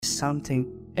something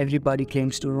everybody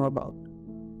claims to know about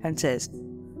and says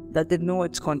that they know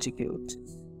its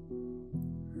consequences.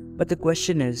 But the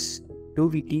question is, do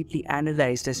we deeply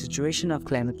analyze the situation of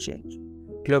climate change,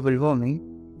 global warming,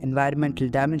 environmental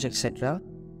damage, etc.?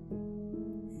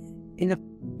 In a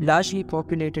largely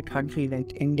populated country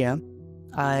like India,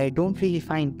 I don't really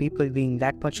find people being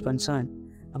that much concerned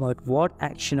about what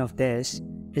action of theirs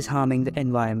is harming the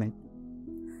environment.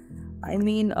 I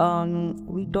mean,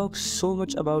 we talk so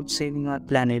much about saving our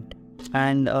planet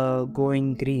and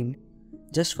going green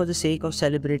just for the sake of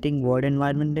celebrating World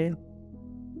Environment Day.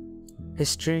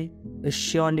 History is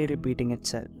surely repeating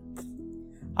itself.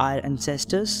 Our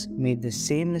ancestors made the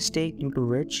same mistake due to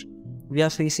which we are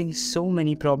facing so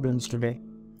many problems today.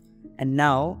 And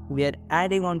now we are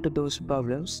adding on to those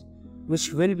problems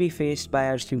which will be faced by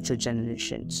our future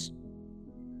generations.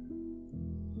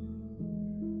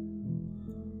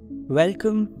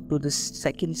 Welcome to the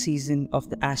second season of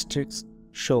the Astrix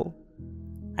Show,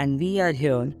 and we are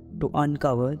here to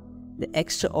uncover the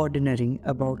extraordinary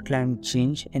about climate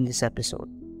change in this episode.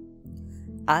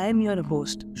 I am your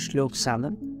host Shlok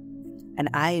Samant, and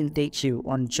I will take you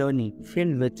on a journey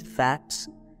filled with facts,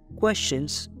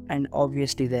 questions, and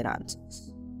obviously their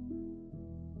answers.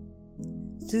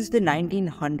 Since the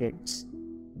 1900s,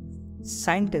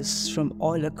 scientists from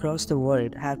all across the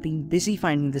world have been busy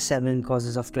finding the several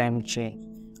causes of climate change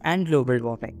and global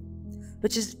warming,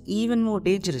 which is even more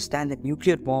dangerous than the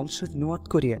nuclear bombs with North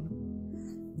Korea.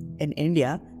 In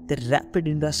India, the rapid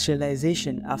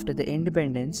industrialization after the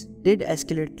independence did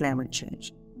escalate climate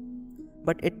change,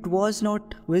 but it was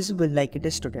not visible like it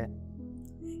is today.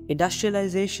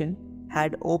 Industrialization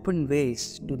had opened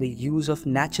ways to the use of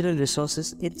natural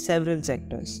resources in several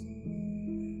sectors.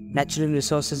 Natural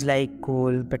resources like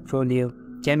coal,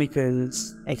 petroleum,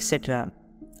 chemicals, etc.,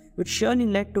 which surely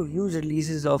led to huge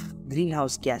releases of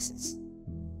greenhouse gases.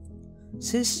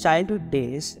 Since childhood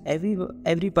days,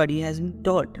 everybody has been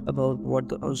taught about what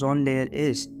the ozone layer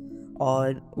is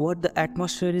or what the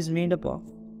atmosphere is made up of.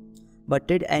 But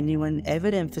did anyone ever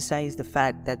emphasize the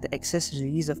fact that the excess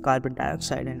release of carbon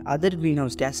dioxide and other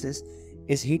greenhouse gases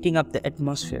is heating up the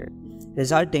atmosphere,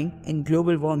 resulting in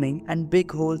global warming and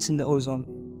big holes in the ozone,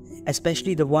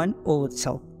 especially the one over the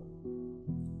south?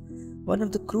 One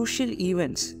of the crucial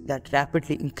events that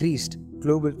rapidly increased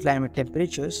global climate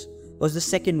temperatures was the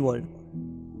Second World War.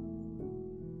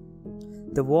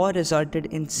 The war resulted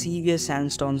in severe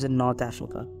sandstorms in North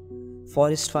Africa,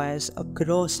 forest fires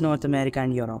across North America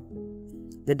and Europe,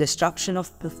 the destruction of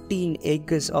 15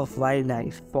 acres of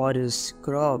wildlife, forests,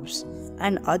 crops,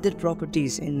 and other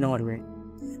properties in Norway,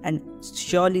 and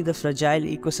surely the fragile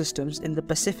ecosystems in the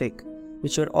Pacific,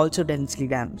 which were also densely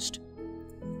damaged.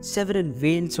 Several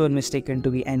whales were mistaken to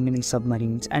be enemy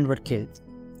submarines and were killed.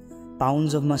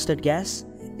 Pounds of mustard gas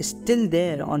is still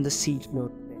there on the sea floor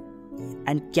today,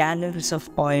 and gallons of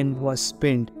oil was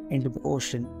spilled into the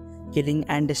ocean, killing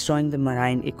and destroying the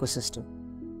marine ecosystem.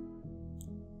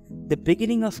 The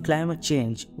beginning of climate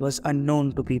change was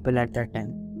unknown to people at that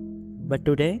time, but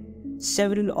today,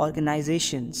 several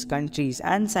organizations, countries,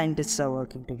 and scientists are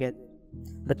working together,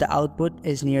 but the output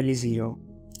is nearly zero.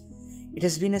 It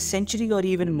has been a century or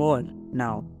even more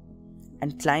now,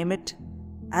 and climate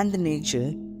and the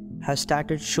nature have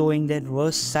started showing their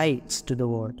worst sides to the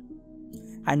world,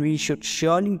 and we should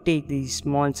surely take these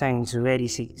small signs very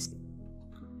seriously.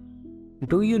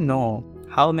 Do you know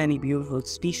how many beautiful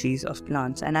species of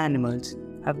plants and animals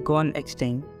have gone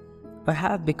extinct or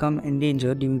have become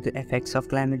endangered due to the effects of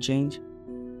climate change?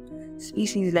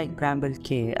 Species like bramble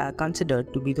K are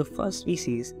considered to be the first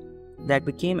species that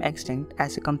became extinct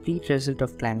as a complete result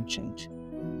of climate change.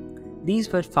 These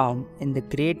were found in the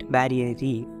Great Barrier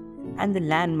Reef and the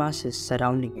land masses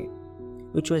surrounding it,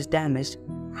 which was damaged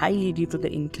highly due to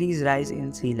the increased rise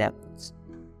in sea levels.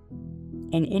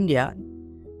 In India,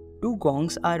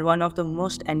 dugongs are one of the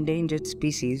most endangered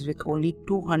species with only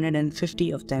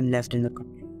 250 of them left in the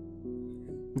country.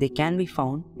 They can be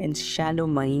found in shallow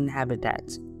marine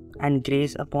habitats and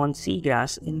graze upon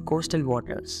seagrass in coastal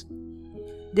waters.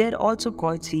 They are also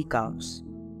called sea cows.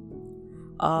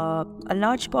 A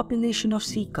large population of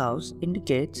sea cows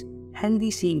indicates healthy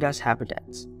seagrass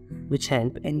habitats, which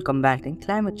help in combating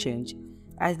climate change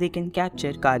as they can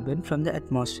capture carbon from the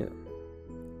atmosphere.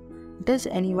 Does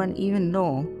anyone even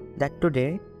know that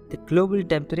today the global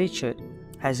temperature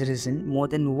has risen more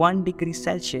than 1 degree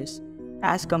Celsius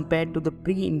as compared to the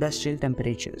pre-industrial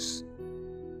temperatures?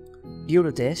 Due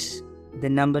to this, the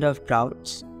number of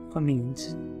droughts,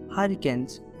 famines,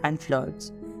 hurricanes, and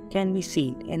floods can be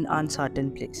seen in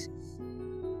uncertain places.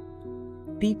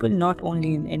 People not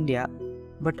only in India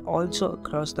but also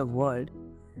across the world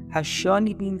have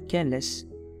surely been careless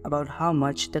about how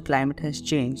much the climate has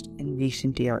changed in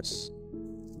recent years.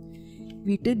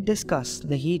 We did discuss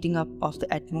the heating up of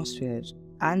the atmosphere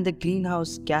and the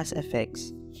greenhouse gas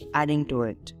effects adding to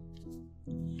it.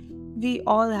 We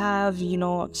all have,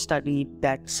 studied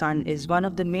that sun is one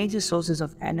of the major sources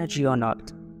of energy on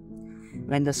Earth.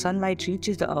 When the sunlight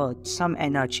reaches the Earth, some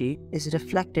energy is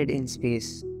reflected in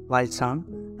space, while some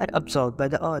are absorbed by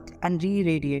the Earth and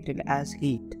re-radiated as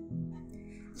heat.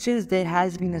 Since there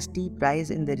has been a steep rise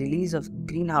in the release of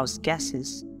greenhouse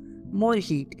gases, more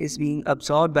heat is being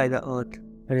absorbed by the Earth,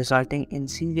 resulting in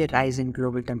severe rise in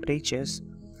global temperatures,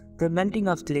 the melting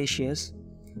of glaciers,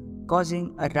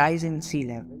 causing a rise in sea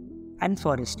level, and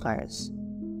forest fires.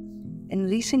 In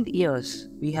recent years,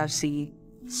 we have seen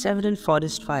several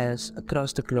forest fires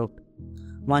across the globe,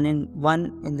 one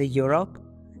in the Europe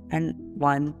and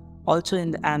one also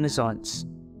in the Amazons.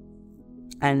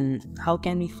 And how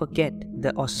can we forget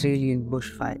the Australian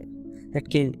bushfire that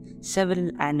killed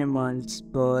several animals,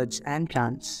 birds, and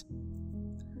plants?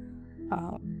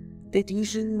 The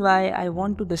reason why I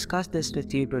want to discuss this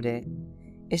with you today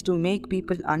is to make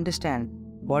people understand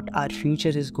what our future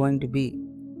is going to be.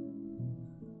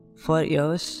 For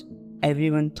years,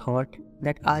 everyone thought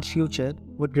that our future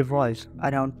would revolve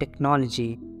around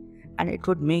technology and it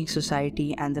would make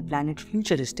society and the planet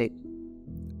futuristic.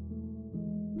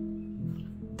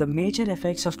 The major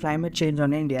effects of climate change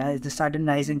on India is the sudden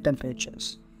rise in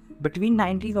temperatures. Between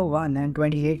 1901 and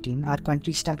 2018, our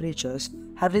country's temperatures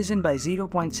have risen by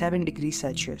 0.7 degrees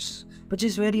Celsius, which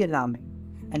is very alarming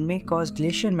and may cause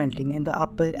glacier melting in the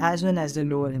upper as well as the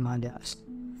lower Himalayas.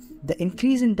 The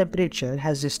increase in temperature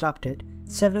has disrupted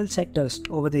several sectors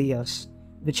over the years,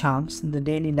 which harms the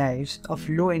daily lives of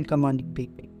low-income earning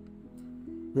people.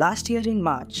 Last year in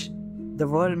March, the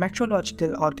World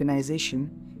Meteorological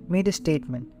Organization made a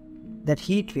statement that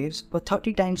heat waves were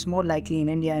 30 times more likely in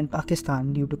India and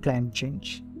Pakistan due to climate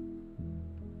change.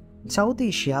 South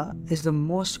Asia is the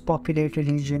most populated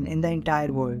region in the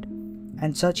entire world,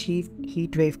 and such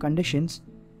heat wave conditions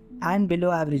and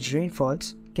below average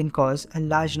rainfalls can cause a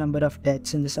large number of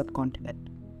deaths in the subcontinent.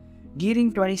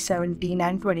 During 2017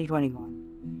 and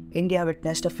 2021, India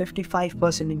witnessed a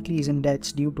 55% increase in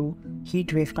deaths due to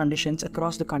heat wave conditions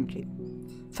across the country.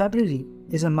 February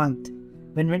is a month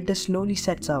when winter slowly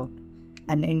sets out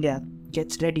and India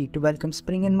gets ready to welcome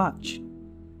spring in March.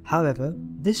 However,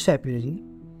 this February,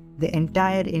 the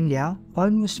entire India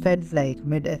almost felt like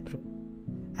mid-April,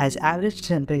 as average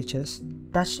temperatures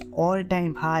touched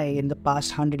all-time high in the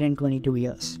past 122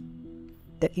 years.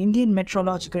 The Indian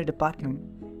Meteorological Department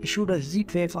issued a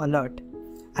heat wave alert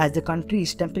as the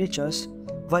country's temperatures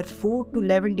were 4 to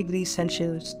 11 degrees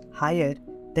Celsius higher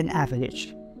than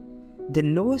average. The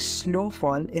lowest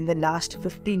snowfall in the last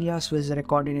 15 years was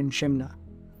recorded in Shimla.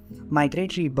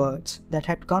 Migratory birds that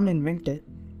had come in winter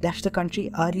left the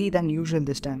country earlier than usual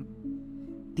this time.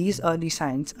 These early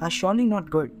signs are surely not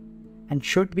good and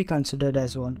should be considered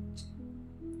as warnings.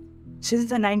 Since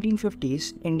the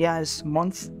 1950s, India's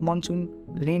monsoon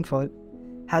rainfall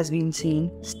has been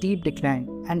seeing steep decline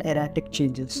and erratic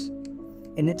changes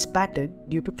in its pattern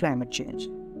due to climate change.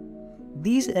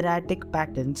 These erratic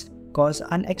patterns cause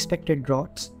unexpected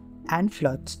droughts and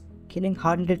floods, killing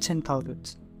hundreds and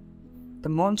thousands. The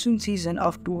monsoon season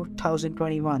of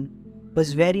 2021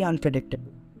 was very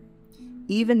unpredictable,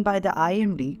 even by the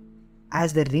IMD,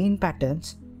 as the rain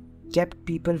patterns kept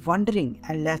people wondering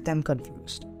and left them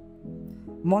confused.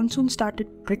 Monsoon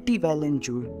started pretty well in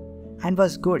June and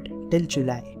was good till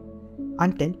July,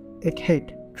 until it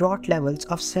hit drought levels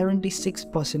of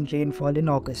 76% rainfall in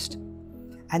August,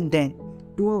 and then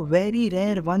to a very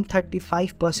rare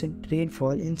 135%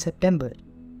 rainfall in September.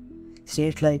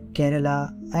 States like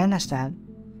Kerala and Assam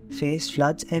face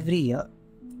floods every year,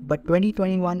 but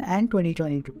 2021 and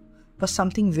 2022 was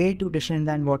something way too different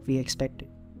than what we expected.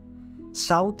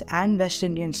 South and West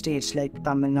Indian states like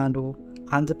Tamil Nadu,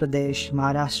 Andhra Pradesh,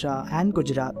 Maharashtra and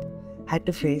Gujarat had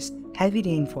to face heavy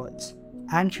rainfalls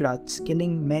and floods,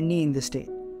 killing many in the state.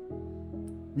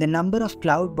 The number of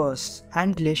cloudbursts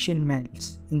and glacial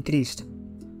melts increased,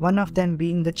 one of them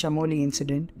being the Chamoli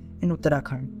incident in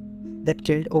Uttarakhand that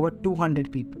killed over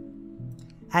 200 people.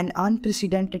 An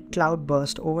unprecedented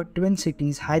cloudburst over twin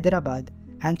cities Hyderabad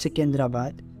and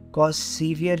Secunderabad caused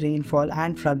severe rainfall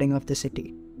and flooding of the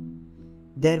city.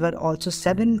 There were also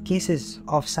several cases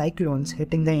of cyclones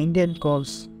hitting the Indian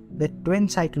coast, with twin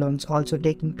cyclones also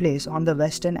taking place on the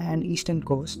western and eastern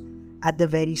coast at the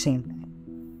very same time.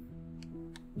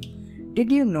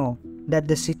 Did you know that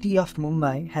the city of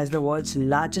Mumbai has the world's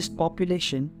largest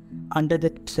population under the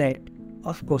threat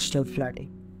of coastal flooding?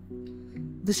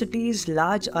 The city's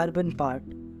large urban part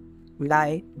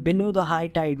lie below the high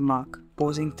tide mark,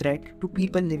 posing threat to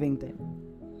people living there.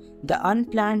 The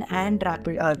unplanned and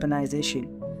rapid urbanization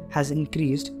has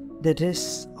increased the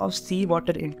risks of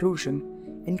seawater intrusion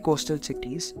in coastal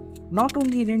cities, not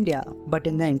only in India but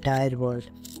in the entire world.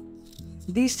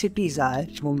 These cities are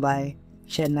Mumbai,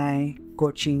 Chennai,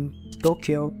 Kochi,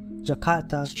 Tokyo,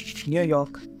 Jakarta, New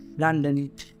York,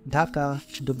 London, Dhaka,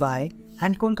 Dubai,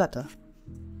 and Kolkata.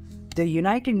 The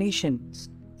United Nations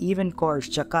even calls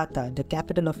Jakarta, the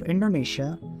capital of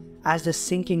Indonesia, as the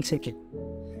sinking city,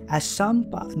 as some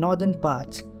northern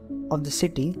parts of the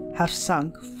city have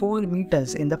sunk 4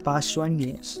 meters in the past 1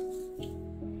 year.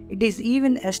 It is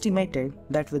even estimated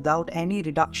that without any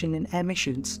reduction in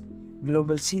emissions,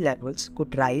 global sea levels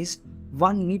could rise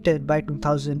 1 meter by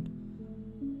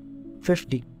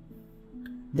 2050.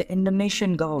 The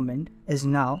Indonesian government is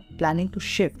now planning to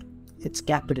shift its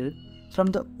capital from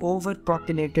the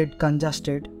overpopulated,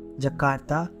 congested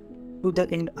Jakarta to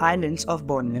the islands of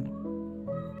Borneo.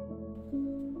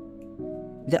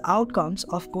 The outcomes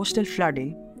of coastal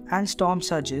flooding and storm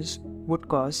surges would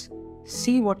cause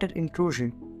seawater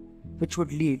intrusion, which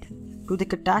would lead to the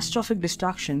catastrophic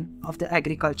destruction of the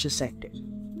agriculture sector.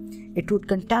 It would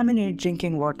contaminate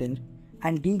drinking water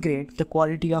and degrade the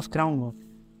quality of groundwater,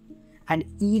 and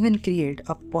even create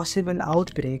a possible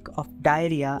outbreak of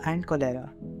diarrhea and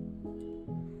cholera.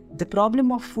 The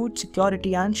problem of food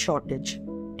security and shortage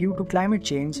due to climate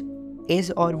change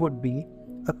is or would be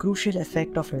a crucial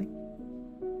effect of it.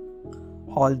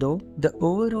 Although the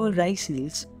overall rice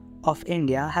yields of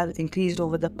India have increased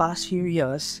over the past few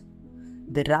years,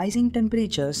 the rising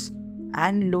temperatures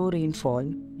and low rainfall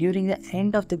during the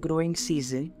end of the growing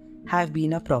season have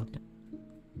been a problem.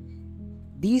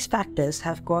 These factors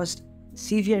have caused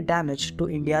severe damage to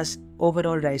India's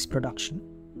overall rice production.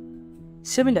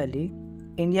 Similarly,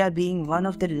 India, being one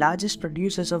of the largest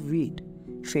producers of wheat,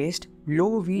 faced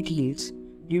low wheat yields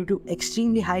due to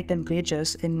extremely high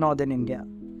temperatures in northern India,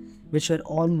 which were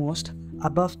almost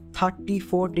above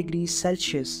 34 degrees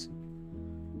Celsius.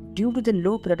 Due to the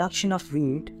low production of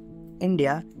wheat,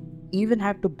 India even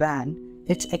had to ban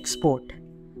its export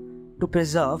to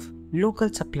preserve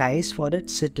local supplies for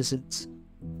its citizens.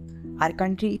 Our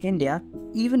country, India,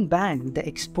 even banned the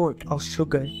export of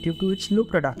sugar due to its low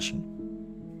production.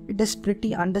 It is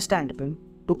pretty understandable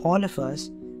to all of us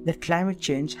that climate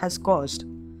change has caused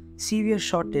severe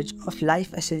shortage of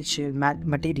life essential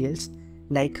materials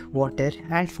like water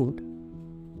and food.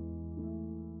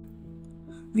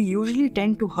 We usually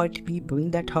tend to hurt people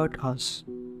that hurt us,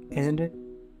 isn't it?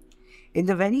 In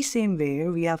the very same way,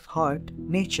 we have hurt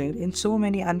nature in so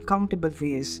many uncountable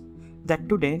ways that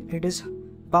today it is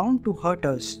bound to hurt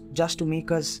us just to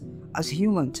make us as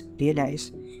humans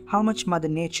realize how much Mother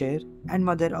Nature and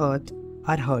Mother Earth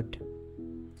are hurt.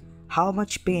 How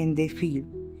much pain they feel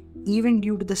even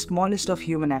due to the smallest of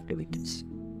human activities.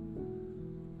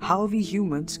 How we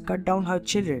humans cut down her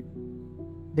children,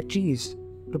 the trees,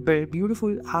 to build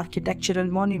beautiful architectural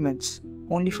monuments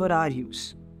only for our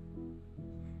use.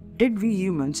 Did we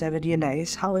humans ever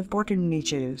realize how important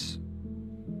nature is?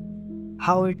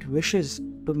 How it wishes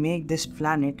to make this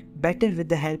planet better with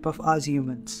the help of us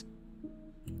humans?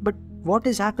 But what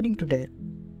is happening today?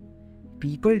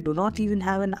 People do not even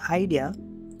have an idea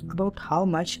about how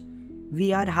much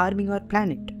we are harming our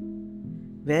planet,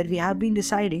 where we have been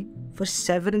residing for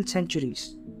several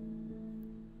centuries.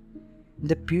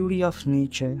 The beauty of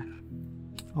nature.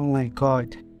 Oh my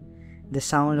God. The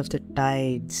sound of the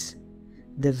tides,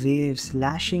 the waves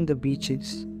lashing the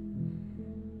beaches,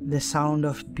 the sound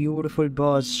of beautiful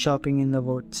birds chirping in the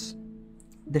woods,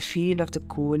 the feel of the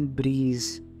cool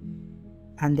breeze,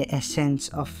 and the essence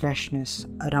of freshness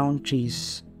around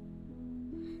trees.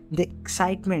 The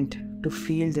excitement to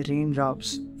feel the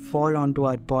raindrops fall onto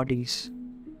our bodies.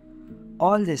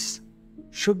 All this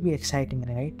should be exciting,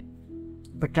 right?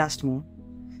 But trust me,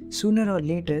 sooner or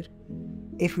later,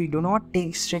 if we do not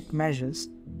take strict measures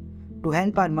to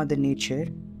help our Mother Nature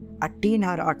attain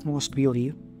her utmost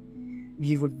beauty,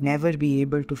 we would never be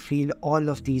able to feel all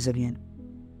of these again.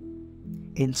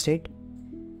 Instead,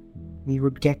 we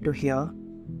would get to hear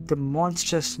the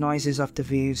monstrous noises of the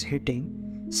waves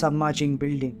hitting submerging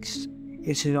buildings.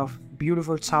 Instead of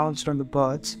beautiful sounds from the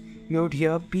birds, you would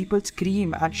hear people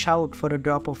scream and shout for a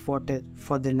drop of water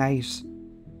for their lives.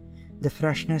 The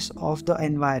freshness of the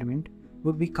environment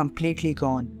would be completely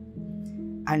gone,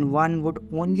 and one would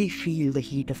only feel the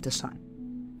heat of the sun.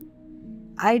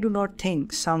 I do not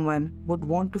think someone would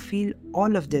want to feel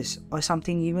all of this or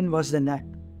something even worse than that.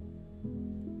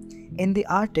 In the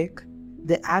Arctic,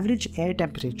 the average air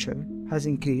temperature has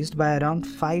increased by around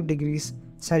 5 degrees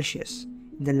Celsius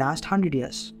in the last 100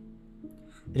 years.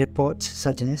 Reports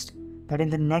suggest that in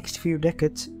the next few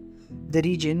decades, the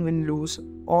region will lose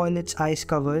all its ice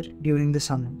cover during the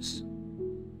summers.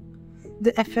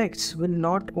 The effects will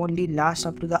not only last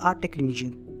up to the Arctic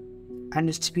region and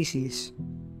its species,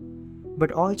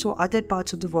 but also other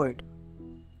parts of the world.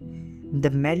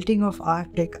 The melting of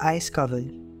Arctic ice cover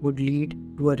would lead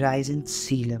to a rise in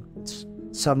sea levels,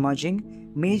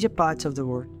 submerging major parts of the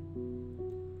world.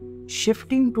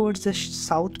 Shifting towards the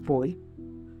South Pole,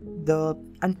 the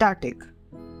Antarctic,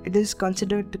 it is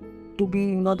considered to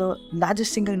be the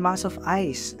largest single mass of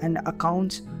ice and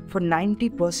accounts for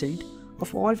 90%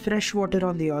 of all fresh water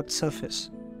on the Earth's surface.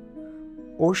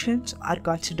 Oceans are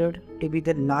considered to be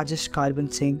the largest carbon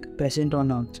sink present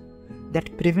on Earth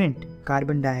that prevent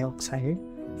carbon dioxide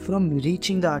from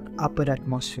reaching the upper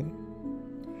atmosphere.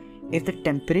 If the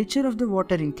temperature of the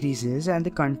water increases and the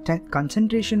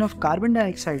concentration of carbon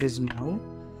dioxide is more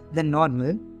than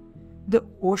normal, the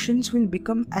oceans will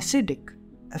become acidic,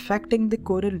 affecting the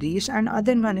coral reefs and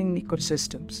other marine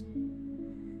ecosystems.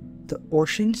 The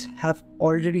oceans have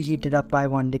already heated up by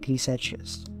 1 degree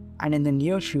Celsius, and in the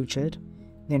near future,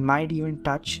 they might even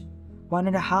touch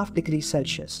 1.5 degrees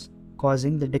Celsius,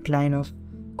 causing the decline of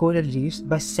coral reefs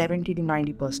by 70 to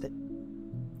 90%.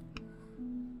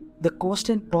 The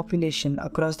coastal population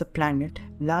across the planet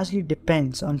largely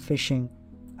depends on fishing,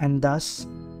 and thus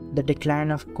the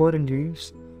decline of coral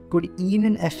reefs could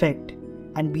even affect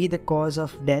and be the cause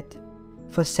of death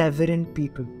for several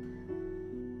people.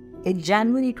 In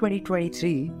January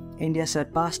 2023, India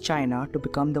surpassed China to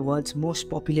become the world's most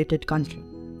populated country,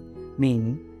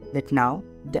 meaning that now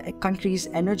the country's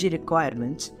energy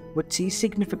requirements would see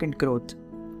significant growth,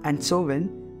 and so will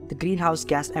the greenhouse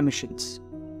gas emissions.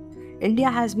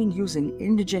 India has been using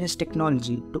indigenous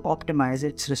technology to optimize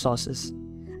its resources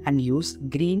and use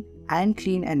green and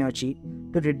clean energy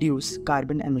to reduce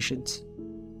carbon emissions.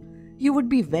 You would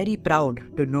be very proud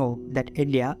to know that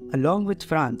India, along with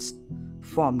France,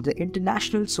 formed the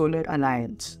International Solar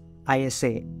Alliance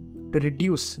 (ISA) to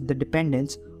reduce the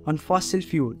dependence on fossil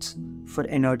fuels for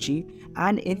energy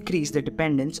and increase the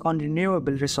dependence on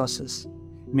renewable resources,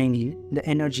 mainly the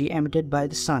energy emitted by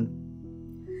the sun.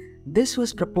 This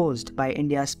was proposed by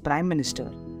India's Prime Minister,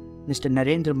 Mr.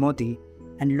 Narendra Modi,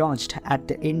 and launched at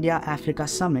the India-Africa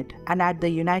Summit and at the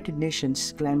United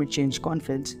Nations Climate Change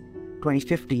Conference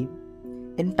 2015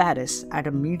 in Paris at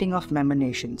a meeting of member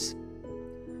nations.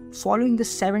 Following the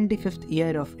 75th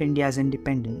year of India's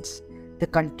independence, the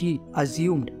country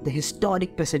assumed the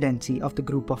historic presidency of the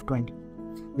Group of 20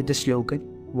 with the slogan,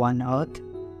 "One Earth,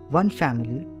 One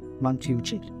Family, One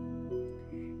Future."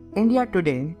 India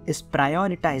today is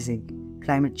prioritizing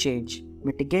climate change,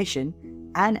 mitigation,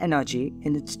 and energy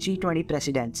in its G20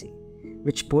 presidency,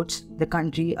 which puts the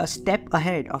country a step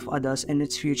ahead of others in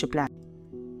its future plans.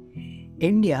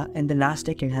 India in the last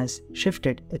decade has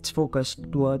shifted its focus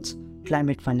towards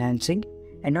climate financing,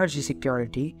 energy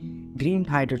security, green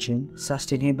hydrogen,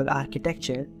 sustainable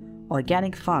architecture,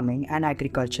 organic farming and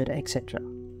agriculture, etc.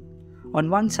 On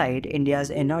one side, India's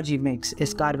energy mix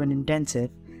is carbon intensive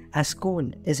as coal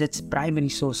is its primary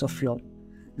source of fuel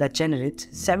that generates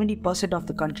 70% of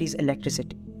the country's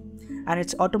electricity, and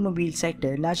its automobile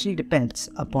sector largely depends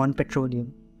upon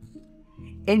petroleum.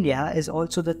 India is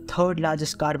also the third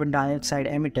largest carbon dioxide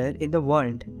emitter in the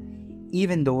world,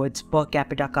 even though its per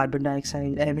capita carbon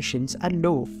dioxide emissions are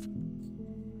low.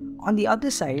 On the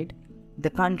other side, the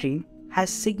country has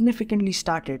significantly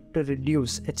started to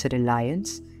reduce its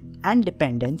reliance and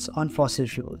dependence on fossil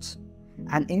fuels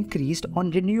and increased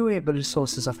on renewable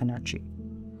sources of energy.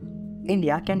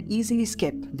 India can easily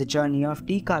skip the journey of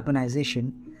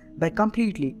decarbonization by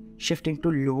completely shifting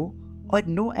to low or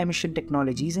no emission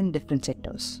technologies in different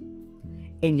sectors.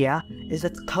 India is the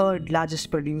third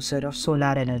largest producer of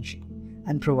solar energy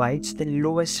and provides the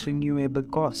lowest renewable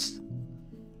costs.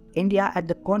 India at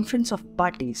the Conference of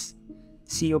Parties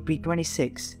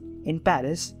COP26 in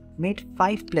Paris made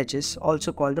 5 pledges,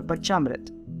 also called the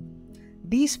Panchamrit.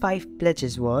 These 5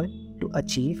 pledges were to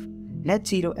achieve net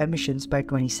zero emissions by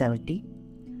 2070,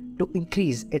 to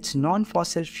increase its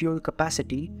non-fossil fuel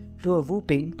capacity to a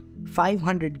whopping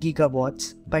 500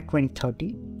 gigawatts by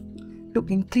 2030, to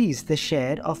increase the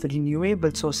share of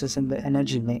renewable sources in the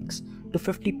energy mix to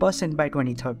 50% by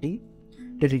 2030,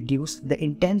 to reduce the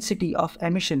intensity of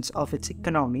emissions of its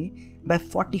economy by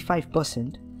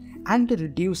 45%, and to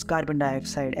reduce carbon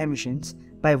dioxide emissions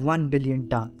by 1 billion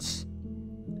tons.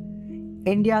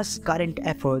 India's current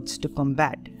efforts to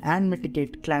combat and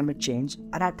mitigate climate change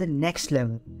are at the next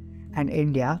level, and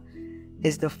India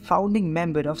is the founding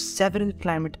member of several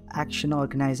climate action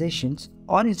organizations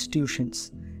or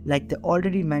institutions like the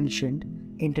already mentioned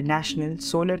International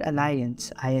Solar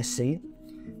Alliance (ISA),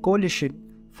 Coalition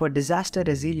for Disaster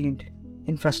Resilient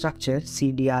infrastructure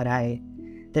CDRI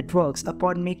that works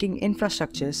upon making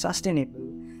infrastructure sustainable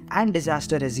and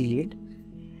disaster resilient,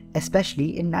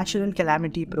 especially in natural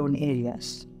calamity prone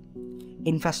areas.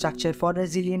 Infrastructure for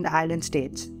Resilient Island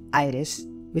States (IRIS),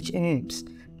 which aims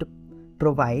to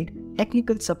provide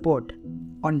technical support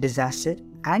on disaster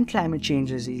and climate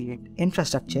change resilient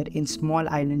infrastructure in small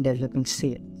island developing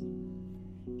states.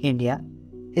 India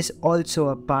is also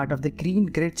a part of the Green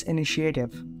Grids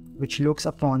Initiative, which looks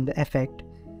upon the effect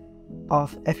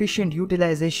of efficient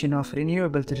utilization of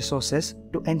renewable resources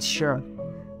to ensure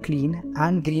clean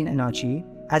and green energy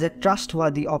as a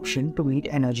trustworthy option to meet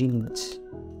energy needs.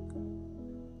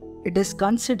 It is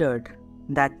considered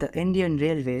that the Indian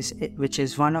Railways, which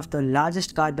is one of the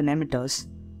largest carbon emitters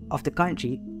of the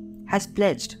country, has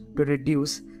pledged to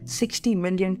reduce 60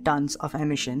 million tons of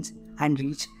emissions and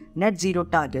reach net zero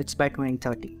targets by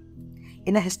 2030.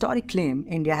 In a historic claim,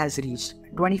 India has reached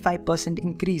a 25%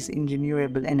 increase in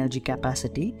renewable energy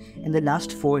capacity in the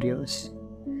last 4 years.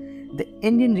 The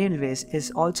Indian Railways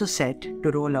is also set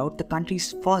to roll out the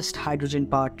country's first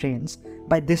hydrogen-powered trains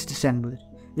by this December,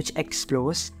 which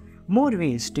explores more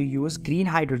ways to use green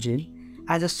hydrogen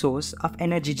as a source of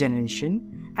energy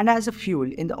generation and as a fuel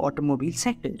in the automobile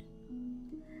sector.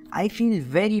 I feel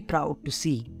very proud to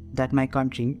see that my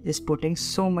country is putting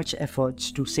so much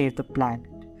efforts to save the planet,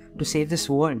 to save this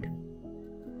world.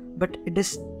 But it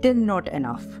is still not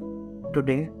enough.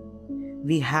 Today,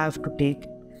 we have to take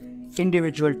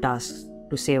individual tasks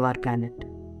to save our planet.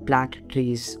 Plant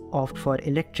trees, opt for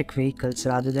electric vehicles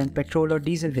rather than petrol or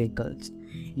diesel vehicles.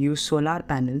 Use solar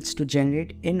panels to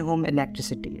generate in-home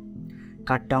electricity.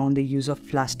 Cut down the use of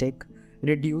plastic.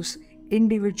 Reduce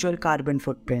individual carbon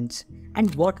footprints,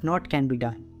 and what not can be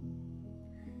done.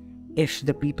 If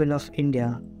the people of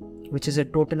India, which is a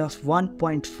total of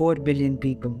 1.4 billion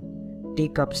people,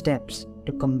 take up steps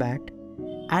to combat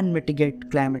and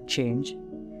mitigate climate change,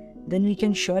 then we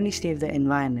can surely save the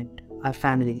environment, our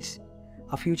families,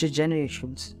 our future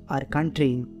generations, our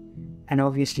country, and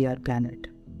obviously our planet.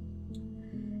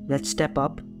 Let's step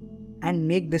up and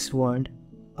make this world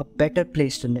a better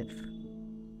place to live.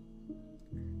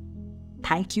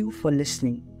 Thank you for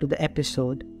listening to the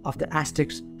episode of the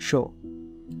Astrix Show.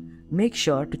 Make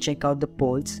sure to check out the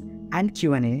polls and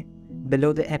Q&A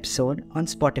below the episode on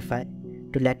Spotify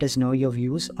to let us know your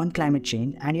views on climate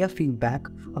change and your feedback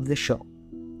of the show.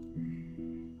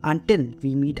 Until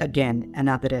we meet again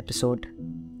another episode,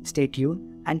 stay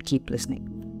tuned and keep listening.